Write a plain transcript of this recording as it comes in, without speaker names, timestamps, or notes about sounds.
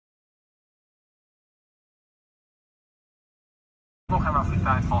Nog hebben we een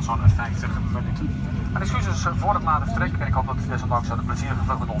vliegtijd van zo'n 50 minuten. Mijn excuses voor het late vertrek en ik hoop dat u desondanks een plezierige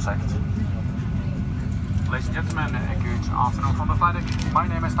vlucht met ons heeft. Ladies and gentlemen, good afternoon from the flight deck. My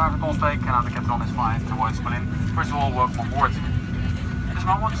name is David Olsbeek and I'm the captain on this flight towards Berlin. First of all, welcome on board. At this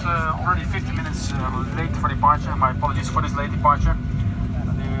moment, already 15 minutes late for departure. My apologies for this late departure.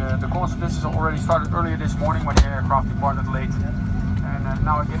 The cause of this is already started earlier this morning when the aircraft departed late. And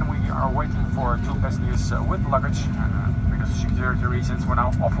now again we are waiting for two passengers with luggage. Because of security reasons, we're now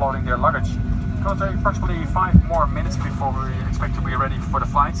offloading their luggage. It's going to take approximately 5 more minutes before we expect to be ready for the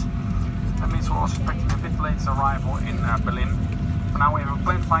flight. That means we're also expecting a bit late arrival in Berlin. For now we have a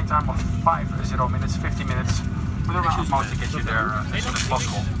planned flight time of 50 minutes, 50 minutes. We'll do our utmost to get you there as soon as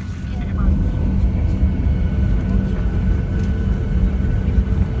possible.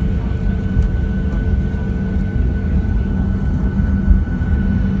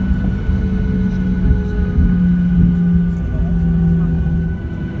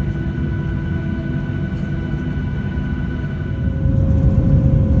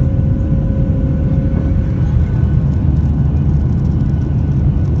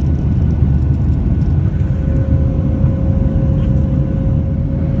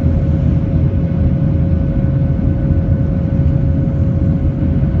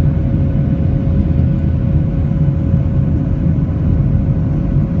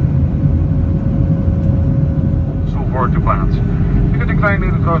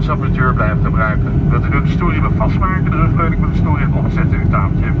 Apparatuur blijft gebruiken. Wilt u de story weer vastmaken, de rugleuning met de story opzetten, uw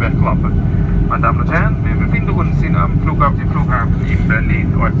tafeltje wegklappen. Meine Damen und Herren, wir befinden uns am Flughafen in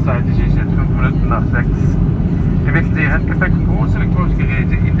Berlin. Ortszeitig ist jetzt 5 Minuten nach 6. Wir bitten Sie, Handgepäck und große elektronische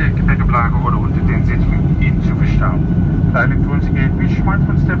Geräte in der Gepäckablage oder unter den Sitzflügeln zu verstauen. Kleine elektronische Geräte wie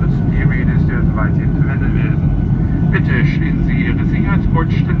Smartphones, Tablets und E-Readers dürfen weiterhin verwendet werden. Bitte schließen Sie Ihre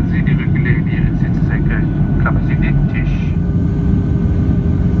Sicherheitsgurt, stellen Sie Ihre